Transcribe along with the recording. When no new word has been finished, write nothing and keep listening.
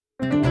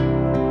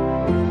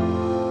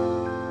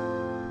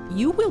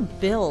you will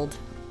build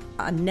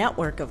a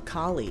network of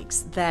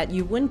colleagues that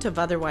you wouldn't have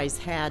otherwise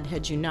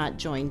had you not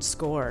joined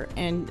SCORE.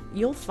 And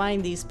you'll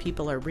find these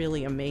people are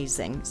really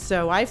amazing.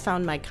 So I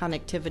found my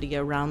connectivity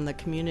around the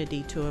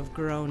community to have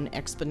grown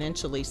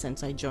exponentially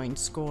since I joined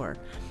SCORE.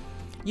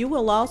 You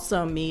will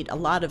also meet a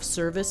lot of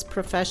service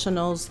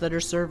professionals that are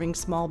serving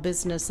small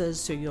businesses,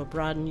 so you'll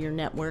broaden your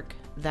network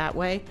that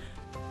way.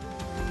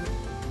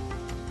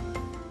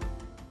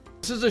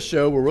 This is a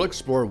show where we'll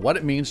explore what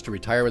it means to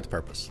retire with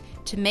purpose.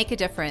 To make a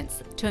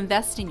difference, to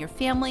invest in your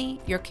family,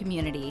 your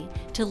community,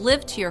 to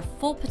live to your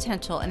full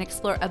potential and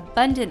explore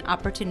abundant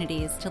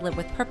opportunities to live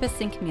with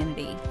purpose and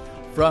community.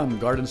 From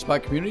Garden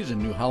Spot Communities in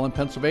New Holland,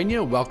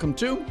 Pennsylvania, welcome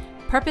to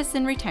Purpose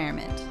in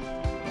Retirement.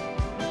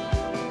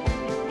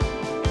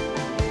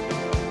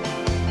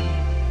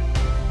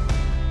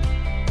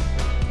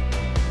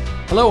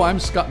 Hello, I'm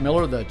Scott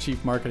Miller, the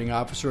Chief Marketing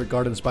Officer at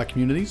Garden Spot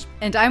Communities.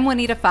 And I'm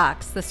Juanita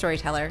Fox, the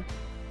storyteller.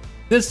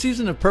 This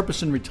season of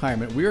Purpose in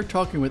Retirement, we are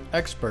talking with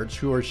experts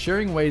who are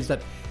sharing ways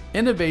that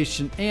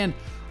innovation and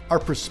our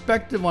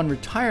perspective on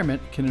retirement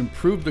can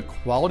improve the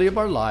quality of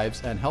our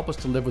lives and help us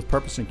to live with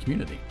purpose and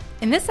community.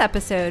 In this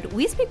episode,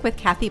 we speak with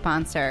Kathy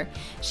Bonser.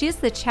 She is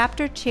the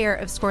chapter chair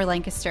of SCORE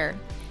Lancaster.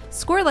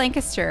 SCORE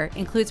Lancaster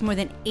includes more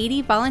than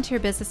 80 volunteer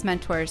business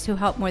mentors who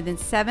help more than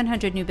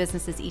 700 new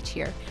businesses each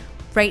year,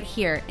 right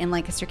here in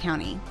Lancaster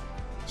County.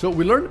 So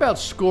we learned about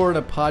SCORE in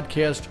a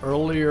podcast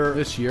earlier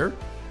this year.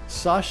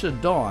 Sasha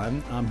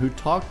Dawn, who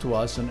talked to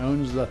us and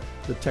owns the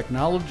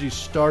technology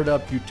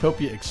startup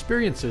Utopia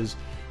Experiences,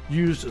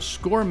 used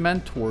SCORE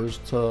mentors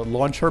to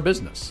launch her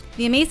business.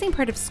 The amazing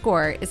part of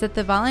SCORE is that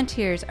the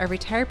volunteers are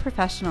retired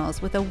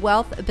professionals with a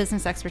wealth of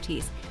business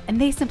expertise, and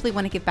they simply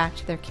want to give back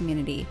to their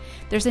community.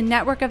 There's a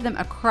network of them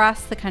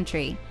across the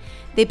country.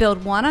 They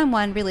build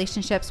one-on-one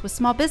relationships with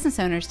small business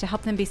owners to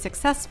help them be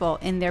successful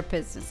in their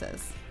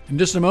businesses. In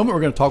just a moment,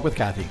 we're going to talk with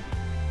Kathy.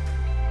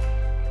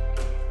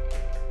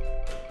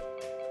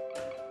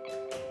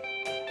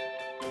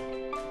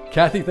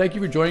 Kathy, thank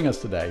you for joining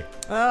us today.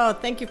 Oh,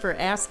 thank you for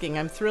asking.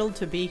 I'm thrilled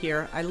to be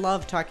here. I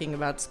love talking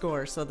about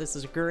SCORE, so this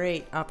is a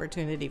great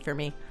opportunity for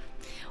me.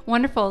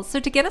 Wonderful.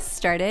 So to get us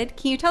started,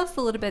 can you tell us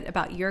a little bit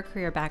about your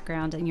career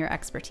background and your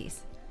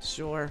expertise?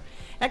 Sure.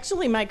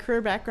 Actually, my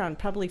career background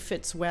probably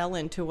fits well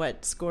into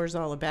what SCORE's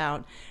all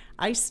about.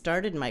 I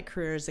started my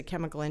career as a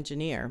chemical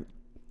engineer.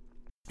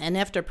 And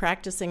after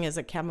practicing as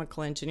a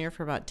chemical engineer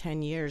for about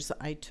 10 years,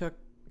 I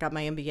got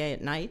my MBA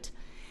at night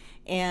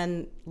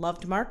and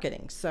loved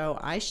marketing. So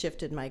I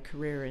shifted my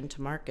career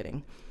into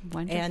marketing.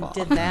 Wonderful. And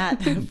did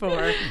that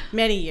for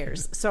many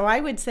years. So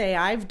I would say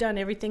I've done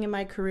everything in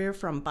my career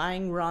from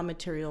buying raw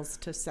materials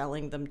to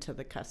selling them to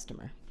the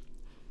customer.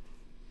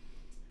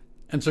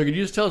 And so could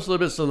you just tell us a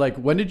little bit, so like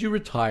when did you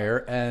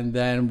retire and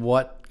then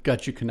what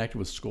got you connected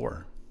with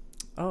SCORE?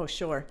 Oh,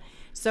 sure.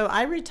 So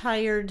I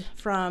retired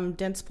from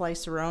Dentsply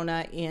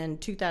Sirona in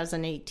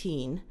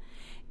 2018.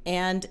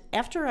 And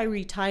after I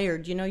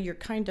retired, you're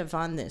kind of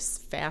on this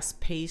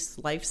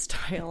fast-paced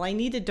lifestyle. I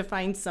needed to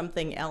find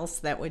something else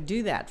that would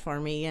do that for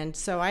me. And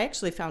so I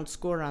actually found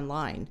SCORE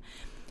online.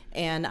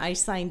 And I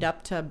signed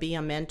up to be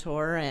a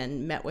mentor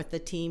and met with the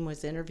team,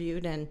 was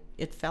interviewed, and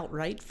it felt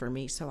right for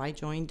me. So I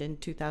joined in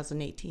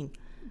 2018.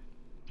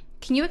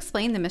 Can you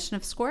explain the mission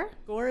of SCORE?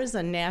 SCORE is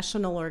a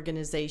national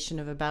organization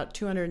of about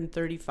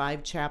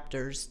 235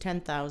 chapters,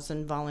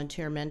 10,000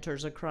 volunteer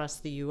mentors across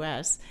the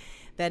U.S.,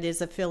 that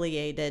is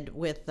affiliated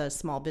with the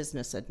Small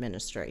Business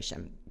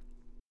Administration.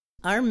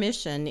 Our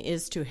mission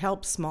is to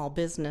help small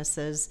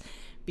businesses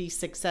be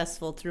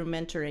successful through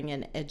mentoring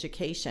and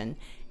education,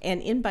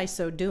 and by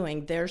so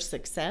doing, their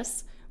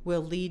success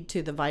will lead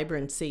to the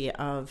vibrancy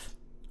of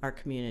our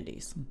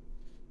communities.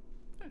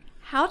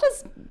 How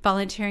does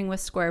volunteering with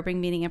SCORE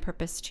bring meaning and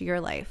purpose to your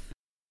life?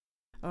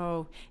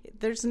 Oh,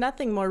 there's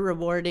nothing more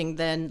rewarding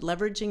than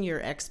leveraging your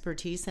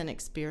expertise and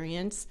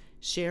experience,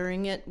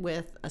 sharing it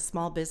with a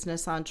small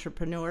business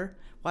entrepreneur,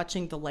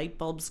 watching the light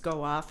bulbs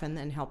go off, and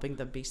then helping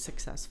them be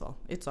successful.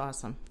 It's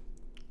awesome.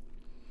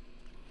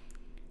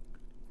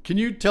 Can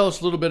you tell us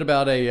a little bit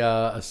about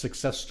a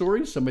success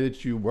story, somebody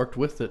that you worked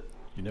with that,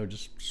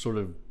 just sort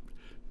of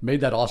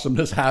made that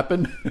awesomeness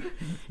happen?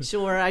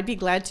 Sure, I'd be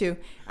glad to.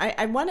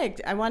 I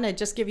want to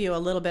just give you a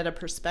little bit of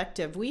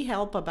perspective. We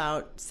help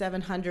about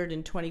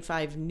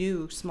 725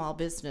 new small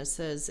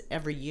businesses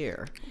every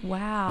year.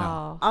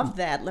 Wow. Of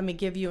that, let me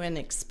give you an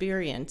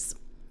experience.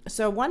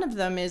 So one of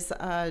them is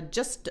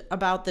just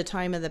about the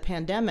time of the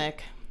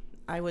pandemic,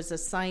 I was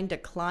assigned a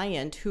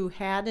client who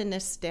had an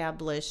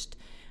established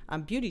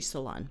beauty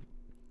salon.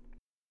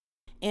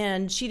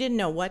 And she didn't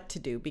know what to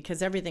do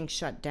because everything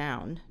shut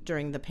down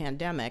during the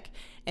pandemic,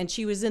 and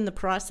she was in the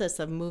process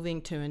of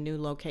moving to a new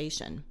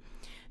location.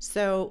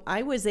 So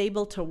I was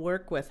able to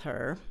work with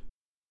her,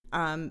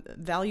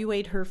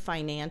 evaluate her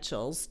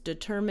financials,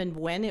 determine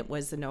when it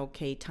was an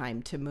okay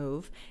time to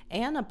move,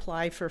 and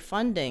apply for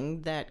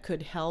funding that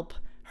could help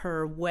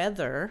her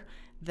weather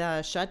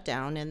the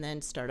shutdown and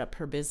then start up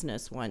her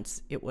business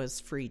once it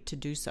was free to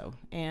do so.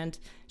 And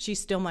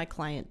she's still my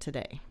client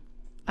today.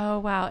 Oh,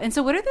 wow. And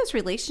so what are those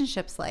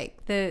relationships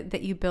like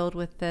that you build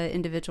with the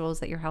individuals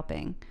that you're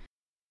helping?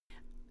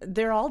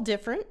 They're all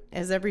different,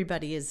 as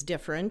everybody is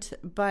different,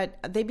 but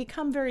they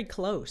become very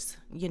close.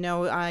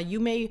 You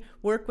may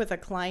work with a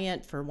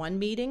client for one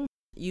meeting.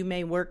 You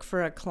may work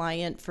for a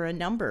client for a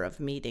number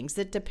of meetings.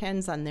 It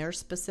depends on their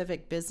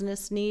specific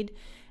business need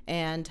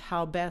and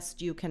how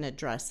best you can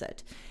address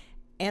it.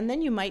 And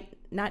then you might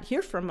not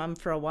hear from them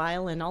for a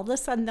while, and all of a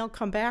sudden they'll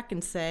come back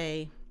and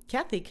say,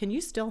 Kathy, can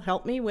you still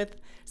help me with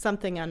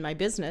something on my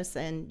business?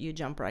 And you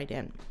jump right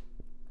in.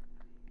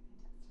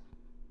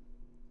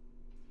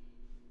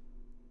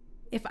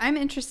 If I'm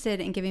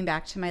interested in giving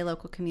back to my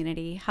local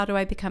community, how do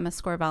I become a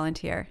SCORE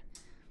volunteer?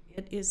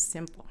 It is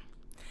simple.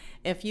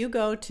 If you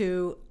go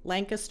to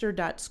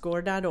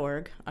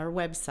lancaster.score.org, our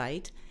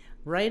website,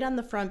 right on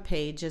the front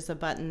page is a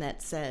button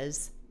that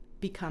says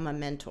Become a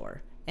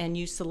Mentor. And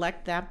you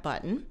select that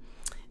button.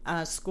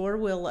 SCORE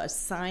will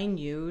assign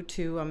you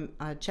to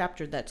a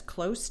chapter that's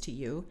close to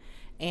you,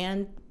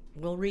 and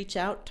we'll reach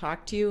out,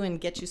 talk to you,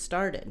 and get you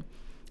started.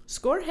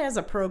 SCORE has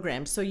a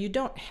program, so you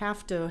don't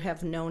have to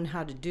have known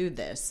how to do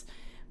this.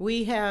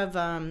 We have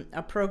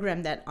a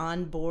program that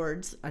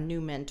onboards a new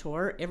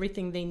mentor,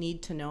 everything they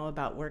need to know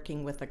about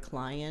working with a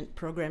client,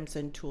 programs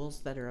and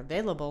tools that are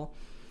available.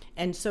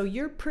 And so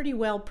you're pretty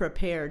well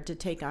prepared to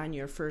take on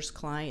your first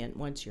client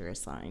once you're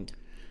assigned.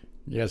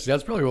 Yes,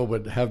 that's probably what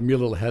would have me a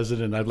little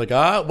hesitant. I'd like,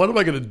 what am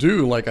I going to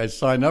do? Like, I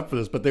signed up for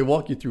this, but they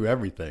walk you through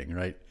everything,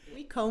 right?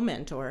 We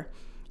co-mentor.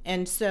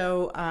 And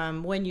so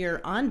when you're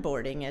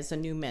onboarding as a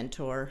new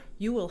mentor,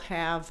 you will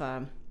have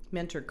a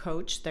mentor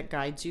coach that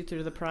guides you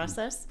through the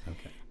process.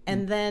 Okay.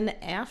 And then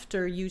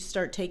after you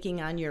start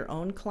taking on your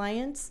own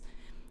clients,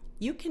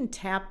 you can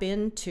tap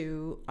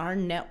into our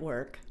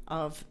network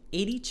of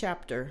 80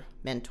 chapter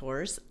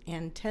mentors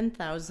and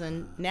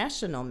 10,000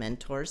 national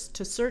mentors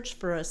to search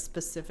for a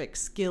specific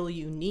skill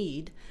you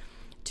need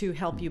to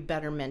help you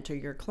better mentor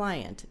your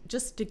client.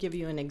 Just to give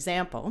you an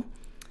example,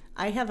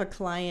 I have a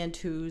client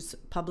who's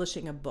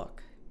publishing a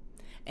book,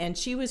 and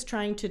she was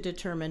trying to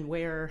determine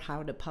where or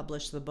how to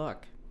publish the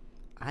book.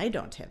 I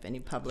don't have any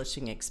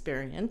publishing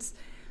experience,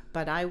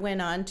 but I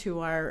went on to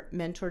our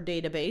mentor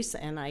database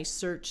and I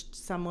searched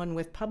someone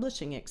with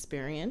publishing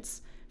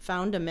experience,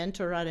 found a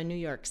mentor out of New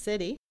York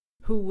City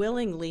who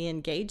willingly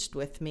engaged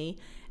with me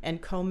and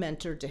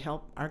co-mentored to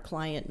help our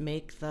client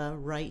make the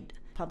right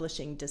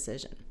publishing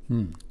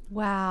decision.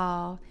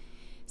 Wow.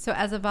 So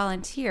as a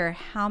volunteer,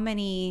 how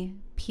many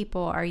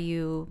people are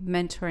you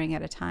mentoring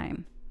at a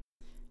time?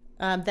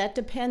 That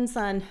depends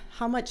on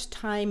how much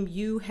time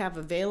you have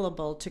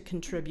available to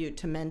contribute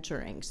to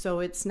mentoring.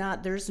 So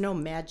there's no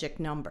magic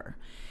number.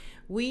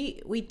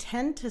 We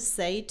tend to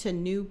say to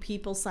new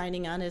people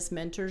signing on as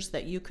mentors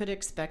that you could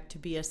expect to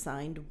be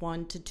assigned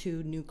 1 to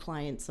 2 new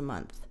clients a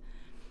month.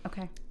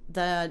 Okay.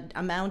 The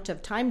amount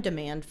of time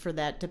demand for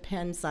that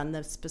depends on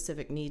the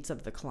specific needs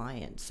of the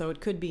client. So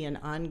it could be an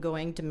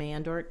ongoing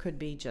demand, or it could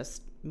be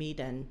just meet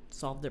and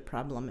solve their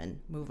problem and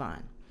move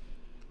on.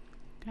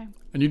 Okay.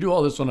 And you do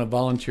all this on a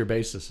volunteer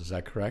basis, is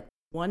that correct?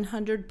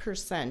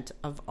 100%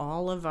 of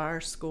all of our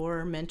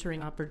SCORE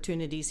mentoring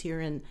opportunities here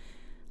in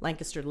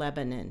Lancaster,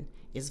 Lebanon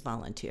is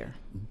volunteer.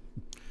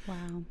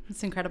 Wow,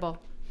 that's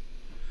incredible.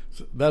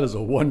 So that is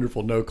a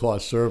wonderful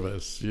no-cost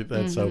service.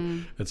 And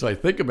so I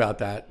think about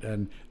that,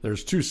 and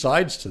there's 2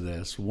 sides to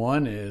this.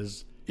 One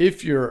is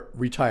if you're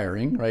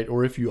retiring, right,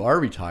 or if you are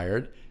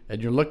retired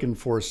and you're looking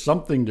for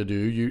something to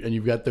do, and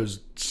you've got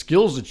those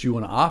skills that you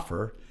want to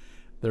offer,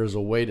 there's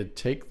a way to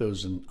take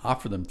those and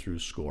offer them through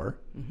SCORE.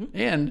 Mm-hmm.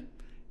 And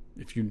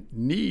if you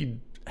need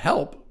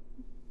help,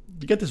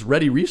 you get this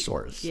ready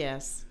resource.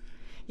 Yes.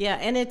 Yeah,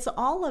 and it's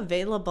all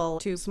available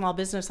to small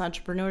business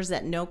entrepreneurs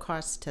at no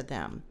cost to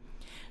them.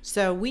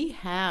 So we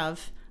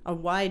have a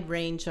wide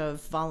range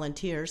of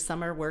volunteers.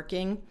 Some are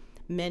working,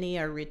 many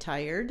are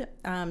retired.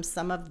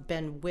 Some have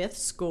been with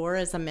SCORE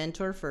as a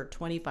mentor for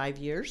 25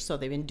 years, so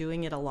they've been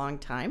doing it a long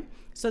time.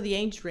 So the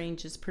age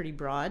range is pretty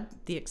broad.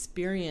 The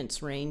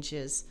experience range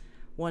is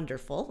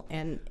wonderful,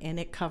 and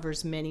it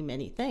covers many,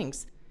 many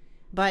things.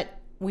 But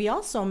we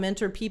also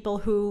mentor people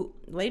who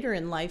later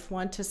in life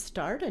want to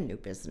start a new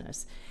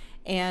business,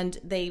 and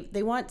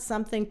they want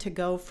something to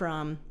go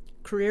from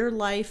career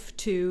life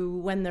to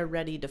when they're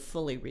ready to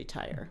fully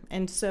retire.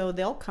 And so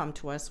they'll come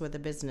to us with a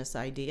business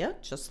idea,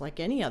 just like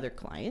any other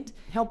client,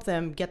 help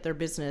them get their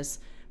business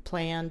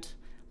planned,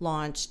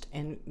 launched,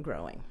 and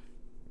growing.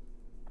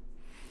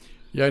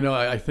 Yeah, I know.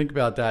 I think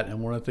about that,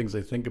 and one of the things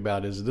I think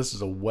about is this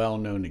is a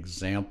well-known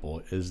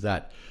example, is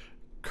that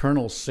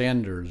Colonel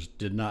Sanders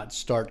did not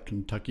start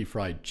Kentucky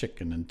Fried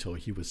Chicken until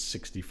he was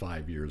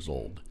 65 years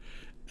old.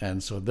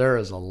 And so there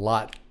is a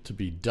lot to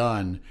be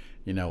done,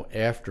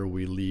 after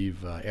we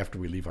leave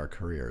our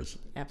careers.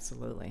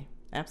 Absolutely.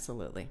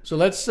 Absolutely. So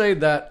let's say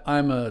that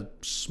I'm a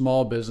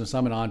small business,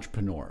 I'm an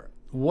entrepreneur.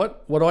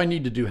 What do I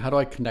need to do? How do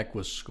I connect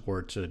with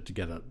SCORE to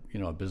get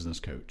a business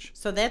coach?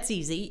 So that's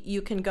easy.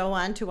 You can go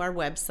on to our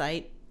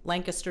website,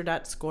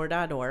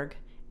 lancaster.score.org,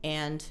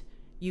 and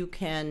you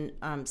can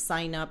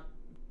sign up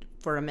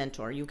for a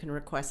mentor. You can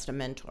request a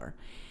mentor.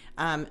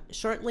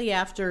 Shortly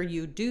after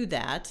you do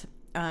that,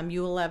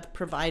 you will have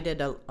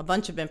provided a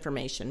bunch of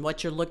information,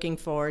 what you're looking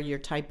for, your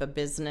type of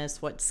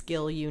business, what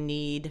skill you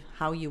need,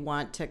 how you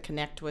want to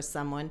connect with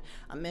someone.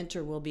 A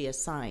mentor will be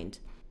assigned,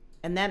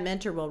 and that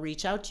mentor will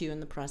reach out to you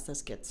and the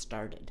process gets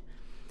started.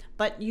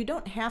 But you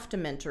don't have to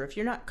mentor. If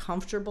you're not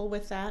comfortable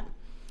with that,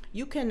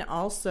 you can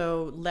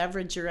also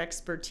leverage your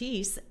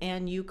expertise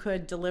and you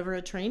could deliver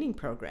a training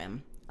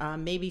program.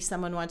 Maybe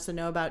someone wants to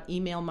know about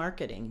email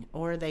marketing,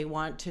 or they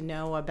want to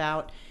know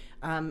about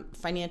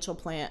financial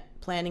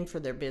planning for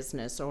their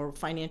business or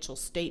financial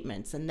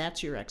statements, and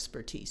that's your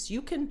expertise.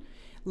 You can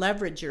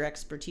leverage your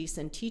expertise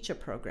and teach a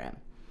program.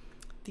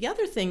 The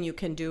other thing you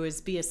can do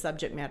is be a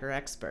subject matter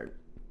expert.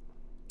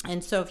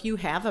 And so if you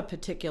have a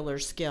particular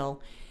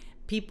skill,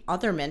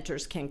 other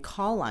mentors can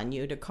call on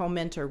you to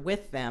co-mentor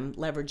with them,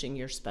 leveraging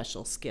your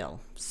special skill.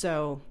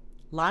 So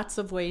lots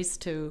of ways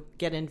to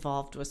get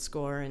involved with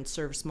SCORE and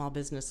serve small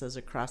businesses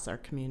across our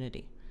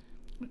community.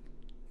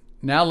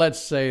 Now let's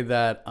say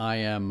that I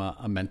am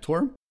a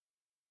mentor,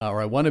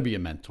 or I want to be a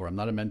mentor. I'm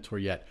not a mentor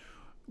yet.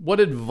 What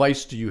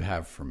advice do you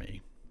have for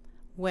me?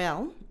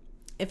 Well,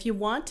 if you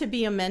want to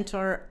be a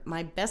mentor,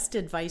 my best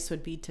advice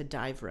would be to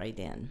dive right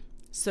in.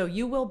 So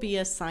you will be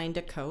assigned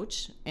a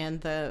coach,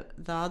 and the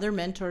other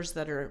mentors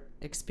that are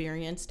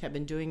experienced, have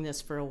been doing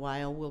this for a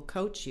while, will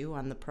coach you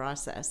on the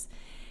process.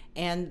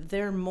 And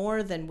they're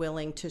more than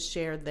willing to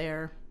share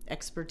their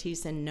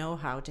expertise and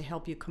know-how to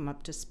help you come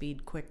up to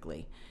speed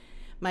quickly.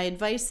 My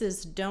advice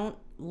is don't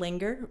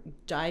linger,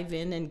 dive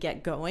in and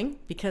get going,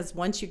 because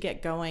once you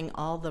get going,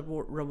 all the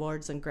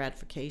rewards and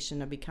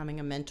gratification of becoming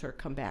a mentor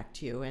come back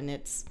to you, and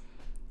it's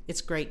a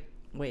great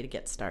way to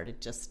get started.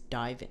 Just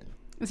dive in.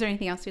 Is there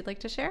anything else you'd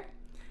like to share?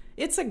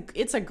 It's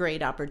a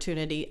great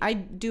opportunity. I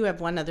do have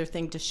one other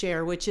thing to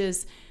share, which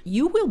is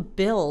you will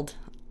build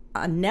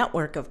a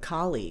network of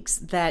colleagues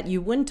that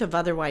you wouldn't have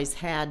otherwise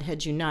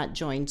had you not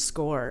joined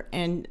SCORE.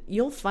 And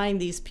you'll find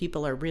these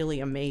people are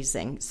really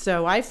amazing.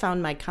 So I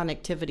found my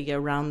connectivity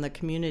around the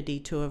community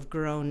to have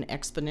grown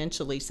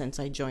exponentially since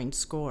I joined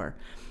SCORE.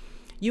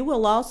 You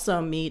will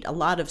also meet a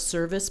lot of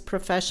service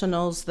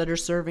professionals that are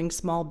serving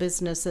small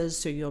businesses,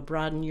 so you'll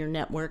broaden your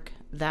network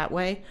that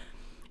way.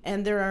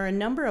 And there are a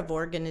number of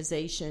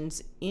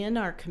organizations in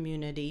our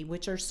community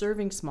which are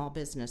serving small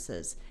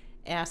businesses.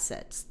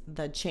 Assets,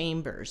 the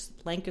Chambers,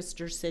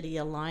 Lancaster City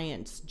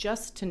Alliance,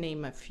 just to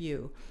name a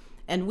few.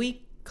 And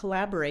we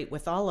collaborate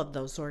with all of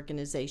those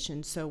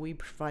organizations, so we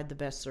provide the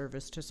best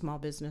service to small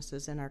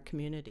businesses in our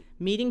community.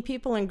 Meeting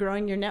people and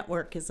growing your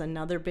network is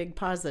another big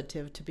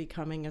positive to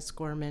becoming a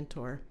SCORE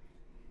mentor.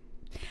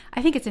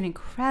 I think it's an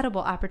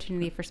incredible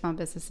opportunity for small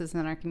businesses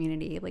in our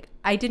community. Like,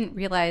 I didn't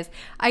realize,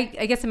 I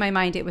guess in my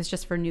mind it was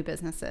just for new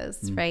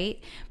businesses, right?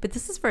 But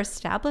this is for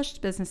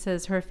established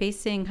businesses who are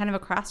facing kind of a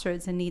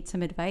crossroads and need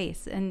some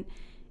advice. And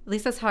at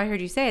least that's how I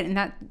heard you say it. And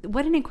that,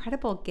 what an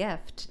incredible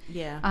gift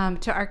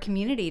to our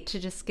community to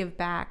just give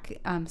back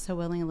so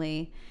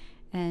willingly.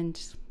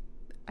 And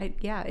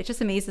it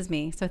just amazes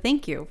me. So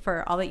thank you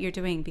for all that you're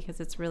doing, because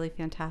it's really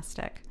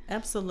fantastic.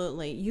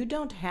 Absolutely. You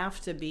don't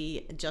have to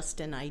be just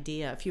an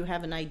idea. If you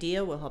have an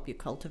idea, we'll help you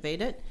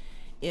cultivate it.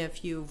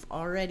 If you've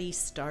already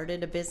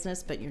started a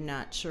business but you're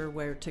not sure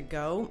where to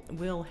go,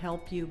 we'll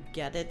help you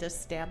get it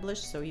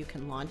established so you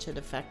can launch it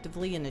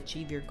effectively and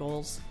achieve your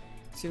goals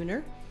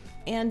sooner.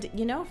 And,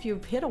 if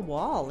you've hit a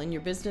wall and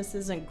your business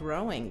isn't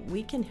growing,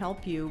 we can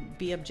help you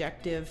be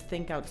objective,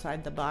 think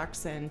outside the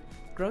box, and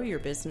grow your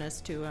business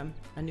to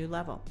a new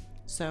level.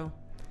 So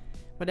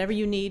whatever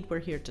you need, we're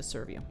here to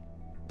serve you.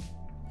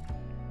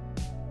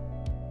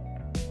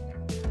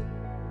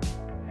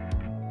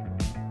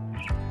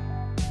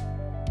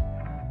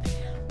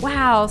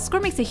 Wow,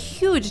 SCORE makes a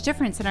huge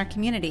difference in our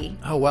community.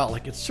 Oh, well,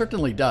 it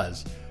certainly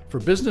does. For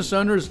business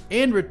owners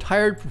and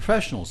retired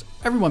professionals,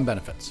 everyone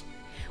benefits.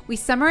 We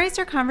summarized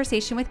our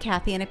conversation with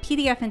Kathy in a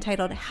PDF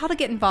entitled How to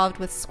Get Involved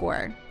with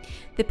SCORE.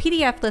 The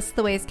PDF lists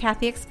the ways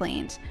Kathy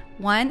explained: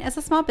 1, as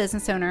a small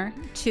business owner;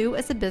 2,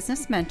 as a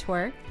business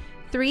mentor;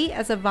 3,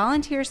 as a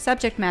volunteer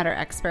subject matter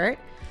expert;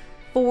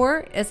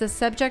 4, as a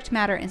subject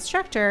matter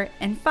instructor;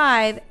 and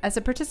 5, as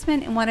a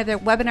participant in one of their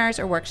webinars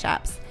or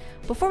workshops.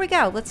 Before we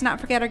go, let's not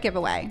forget our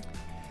giveaway.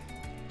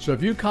 So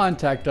if you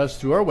contact us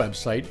through our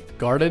website,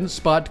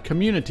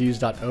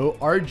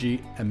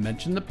 gardenspotcommunities.org, and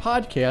mention the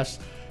podcast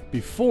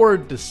before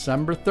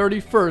December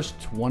 31st,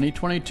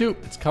 2022,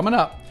 it's coming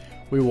up,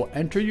 we will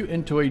enter you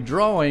into a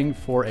drawing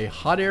for a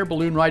hot air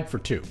balloon ride for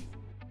 2.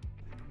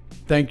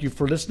 Thank you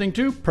for listening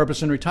to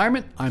Purpose in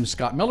Retirement. I'm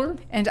Scott Miller.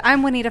 And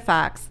I'm Juanita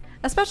Fox.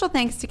 A special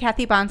thanks to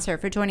Kathy Bonser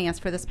for joining us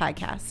for this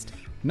podcast.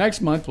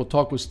 Next month, we'll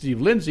talk with Steve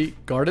Lindsay,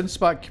 Garden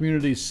Spot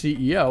Communities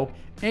CEO,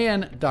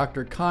 and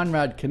Dr.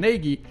 Conrad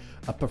Carnegie,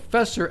 a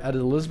professor at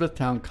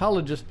Elizabethtown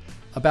College,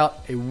 about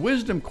a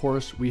wisdom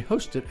course we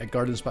hosted at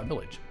Garden Spot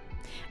Village.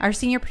 Our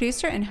senior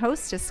producer and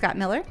host is Scott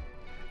Miller.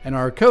 And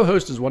our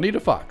co-host is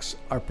Juanita Fox.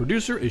 Our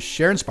producer is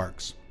Sharon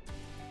Sparks.